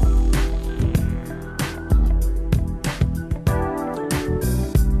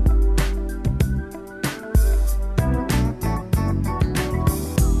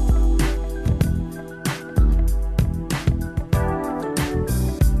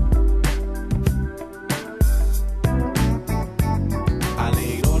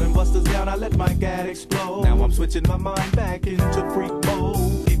 I let my gat explode. Now I'm switching my mind back into freak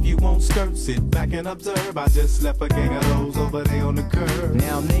mode. If you won't skirt, sit back and observe. I just left a gang of those over there on the curb.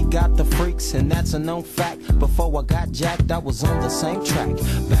 Now they got the freaks, and that's a known fact. Before I got jacked, I was on the same track.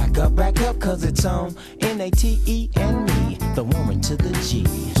 Back up, cause it's on N-A-T-E and me, the Warren to the G.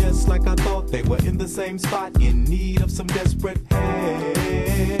 Just like I thought, they were in the same spot, in need of some desperate help.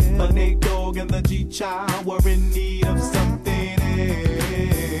 The Nate Dogg and the G-Child were in need of something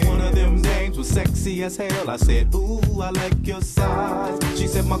else. One of them dames was sexy as hell. I said, ooh, I like your size. She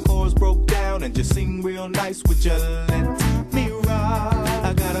said my chords broke down and just sing real nice. Would you let me ride?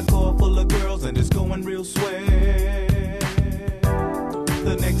 I got a car full of girls and it's going real swell.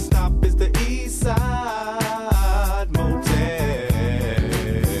 The next stop is the East Side Motel.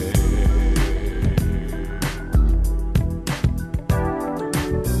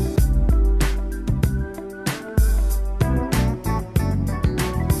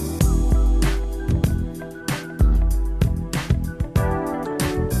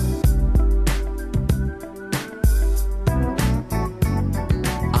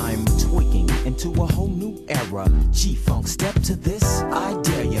 era. G-Funk, step to this, I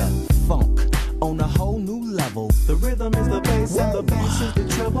dare ya. Funk on a whole new level. The rhythm is the bass and the bass is the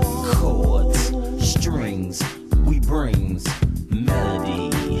treble. Chords, strings, we brings melody.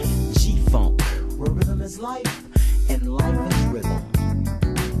 G-Funk, where rhythm is life and life is rhythm.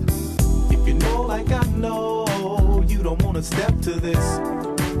 If you know like I know, you don't wanna step to this.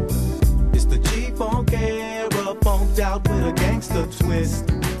 It's the G-Funk era, funked out with a gangster twist.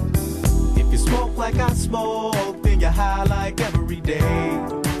 If you smoke like I smoke, then you're high like every day.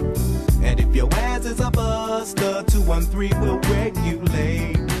 And if your ass is a buster, 213 will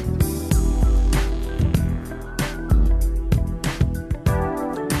regulate.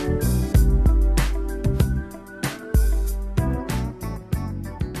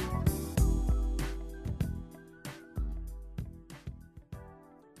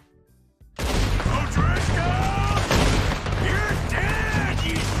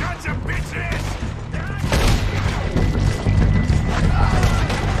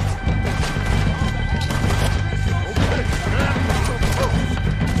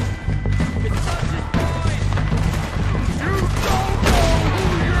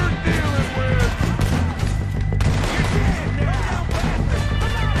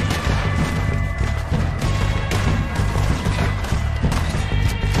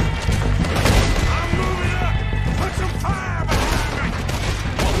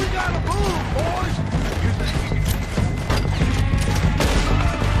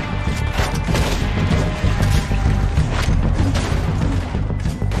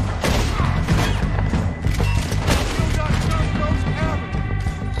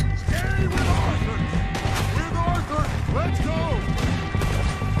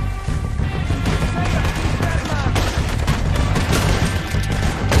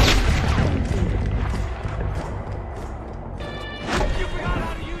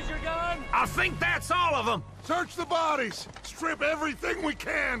 Search the bodies! Strip everything we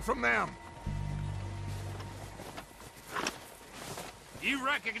can from them! You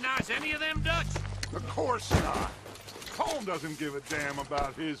recognize any of them, Dutch? Of course not. Colm doesn't give a damn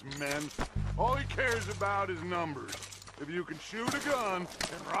about his men. All he cares about is numbers. If you can shoot a gun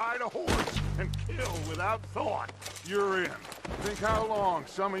and ride a horse and kill without thought, you're in. Think how long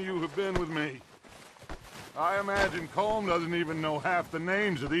some of you have been with me. I imagine Colm doesn't even know half the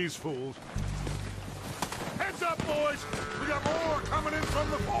names of these fools. Heads up, boys! We got more coming in from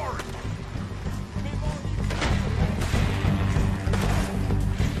the forest!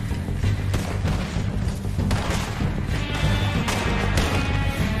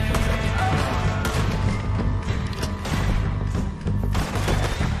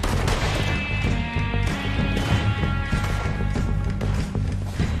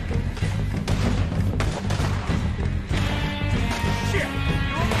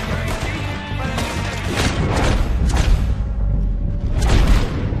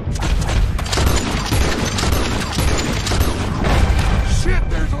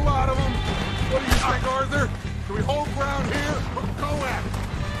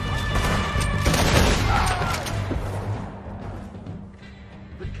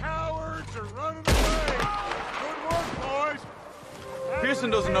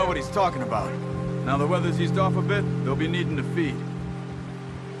 Doesn't know what he's talking about. Now the weather's eased off a bit, they'll be needing to feed.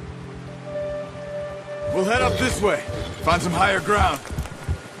 We'll head up this way, find some higher ground.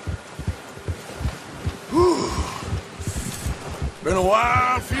 Whew. Been a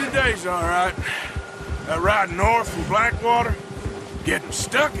wild few days, all right. That ride north from Blackwater, getting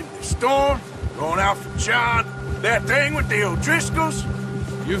stuck in the storm, going out for John, that thing with the O'Driscolls.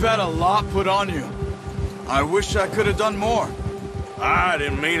 You've had a lot put on you. I wish I could have done more. I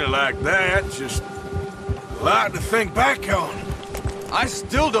didn't mean it like that, just a lot to think back on. I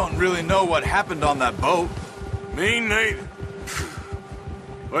still don't really know what happened on that boat. Me neither.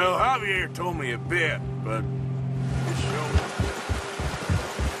 Well, Javier told me a bit, but it showed.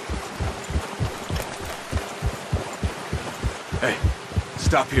 Hey,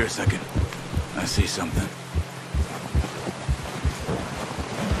 stop here a second. I see something.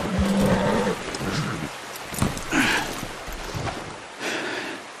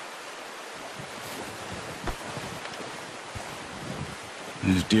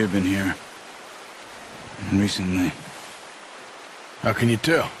 There's deer been here. Recently. How can you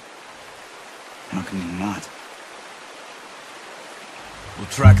tell? How can you not? We'll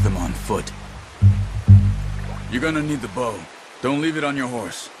track them on foot. You're gonna need the bow. Don't leave it on your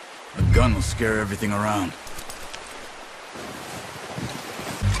horse. A gun will scare everything around.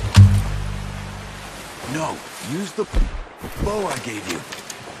 No, use the bow I gave you.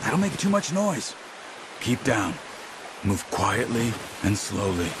 That'll make too much noise. Keep down. Move quietly and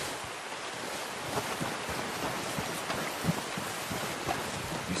slowly.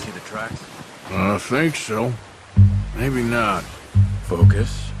 tracks? I think so. Maybe not.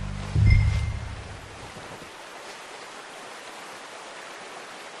 Focus.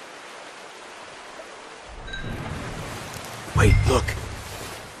 Wait, look.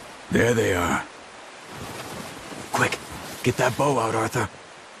 There they are. Quick, get that bow out, Arthur.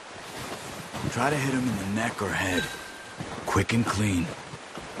 Try to hit him in the neck or head. Quick and clean.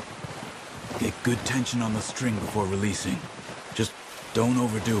 Get good tension on the string before releasing. Just don't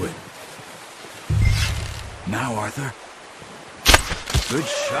overdo it. Now, Arthur. Good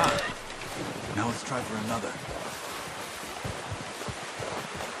shot. Now let's try for another.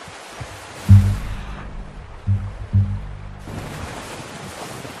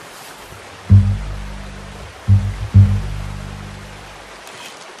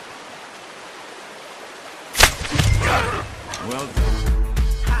 Well done.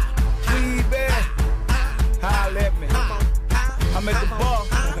 Baby, holla at me. I'm at the bar.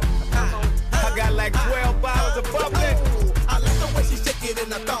 I got like 12 bottles of bubbly. I like the way she shake it in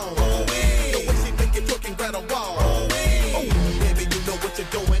the thong. The way she make it twerk and grab a wall. Baby, you know what you're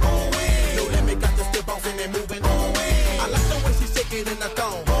doing. No limit, got the still bouncing and moving. I like the way she shake it in the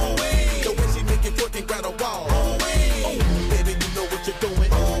thong. The way she make it twerk and grab a wall. Baby, you know what you're doing.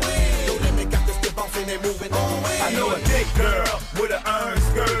 No limit, got the still bouncing and moving. I know a thick girl with an iron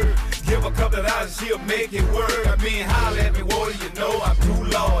skirt. Give a couple of dollars, she'll make it work. I mean, holla at me, what do you know? I'm too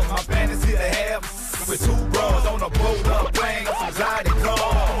large. My fantasy to have with two bras on a boat up plane, some anxiety cars.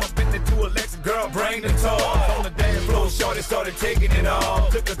 I'm spinning to Alexa, girl, bring the toys. On the dance floor, shorty started taking it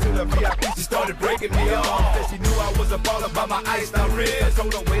off. Took her to the VIP, she started breaking me off. Said she knew I was a baller by my iced out wrist.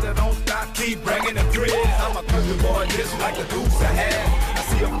 Told her, waiter, don't stop, keep bringing the thrill. I'm a country boy, just like the deuce I had. I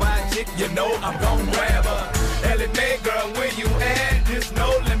see a fine chick, you know I'm gon' grab her. Ellie Mae, girl, where you at? Just no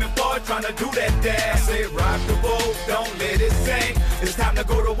limit boy, tryna do that dash. I say rock the boat, don't let it sink. It's time to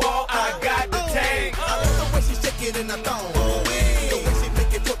go to war, I got the tank. I like the way she shake it in the thong. The way she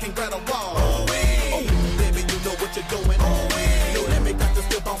make it twerk and grab a wall. Baby, you know what you're doing. No limit, got the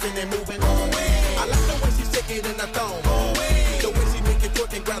still bouncing and moving. I like the way she shake it in the thong. The way she make it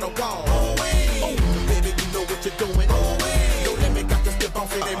twerk and grab a wall. Baby, you know what you're doing. No limit, got the still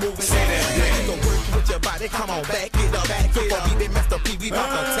bouncing and moving. You gon' work with your body, come on, back it up. So far, we been Master P, we bout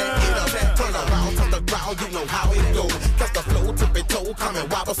to take it up. Turn around, touch the ground, you know how it goes. Catch the flow, tip it toe, come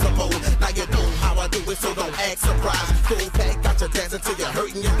and wobble some more. Now you know how I do it, so don't act surprised. Full pack, got you dancing till you're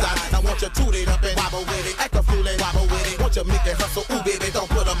hurting your thighs. I want you to toot it up and wobble with it. Act a fool and wobble with it. Want you make it hustle, ooh baby, don't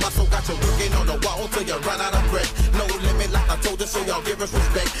put a muscle. Got you working on the wall till you run out of breath. No limit, like I told you, so y'all give us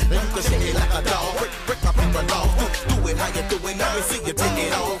respect. Then you can shake it like a dog, break my paper law. Do it how you do it, let me see you take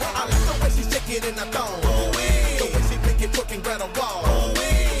it off. I like the way she shake it in the thong. The way she make it twerk and grab a wall.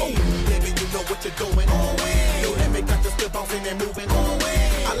 Baby, you know what you're doing. No limit, got you still bouncing and moving.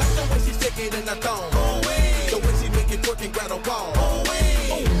 I like the way she shake it in the thong. The way she make it twerk and grab a wall.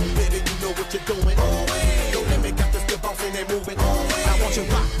 Baby, you know what you're doing. No limit, got you still bouncing and moving. I want you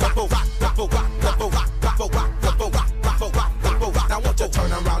rock, rock, rock, rock, rock, rock, rock, rock, rock, rock, rock, rock, rock, rock. I want you to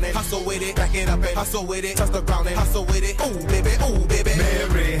turn around and hustle with it, back it up and hustle with it, touch the ground and hustle with it. Ooh baby, ooh baby.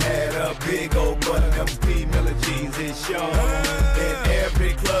 Mary had a big old butt, them female jeans is shown. In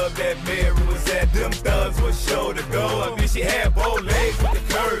every club that Mary was at, them thugs was sure to go. I mean, she had both legs with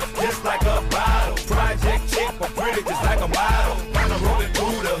the curves, just like a bottle. Project chick, but pretty, just like a model. Kinda rolling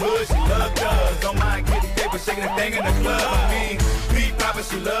through the hood, she loved us. Don't mind getting paper, shaking the thing in the club. I mean, beat popper,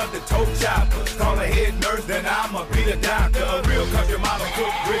 she loved the toe chopper. Call her head nurse, then I'ma be the doctor. A real country mama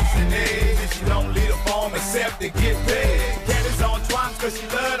cook grits and eggs, and she don't leave a form except to get paid. Caddies on twats, cause she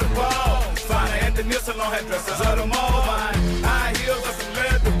love the ball. Find her at the nail salon, had dresses of them all. Mine, high heels or some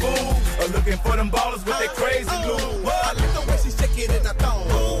leather boots. Looking for them ballers with their crazy look. I like the way she shake it in the thong.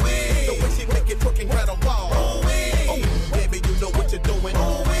 The way she make it twerk and grab a wall. Baby, you know what you're doing.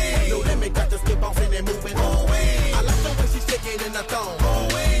 No limit, got you still bouncing and moving. I like the way she shake it in the thong.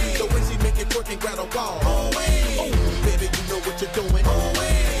 The way she make it twerk and grab a wall. Baby, you know what you're doing.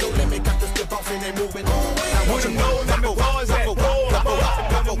 No limit, got you still bouncing and moving. I want you no limit boys that roll.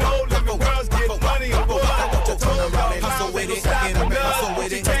 No limit girls get money. I want you to turn around and hustle with it. Back it up and hustle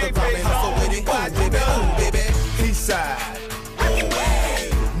with it. Touch the ground and hustle with it. Ooh baby, East side,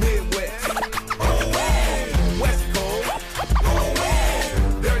 Midwest, West Coast,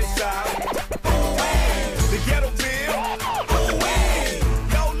 Dirty South, the Ghetto Bill,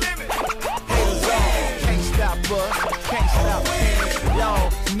 Yo Limit, haters on, can't stop us, can't stop me. Y'all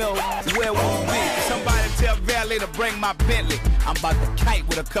know where we be. Somebody tell Valet to bring my Bentley. I'm about to kite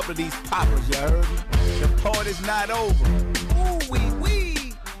with a couple of these poppers, you heard me? The party's not over.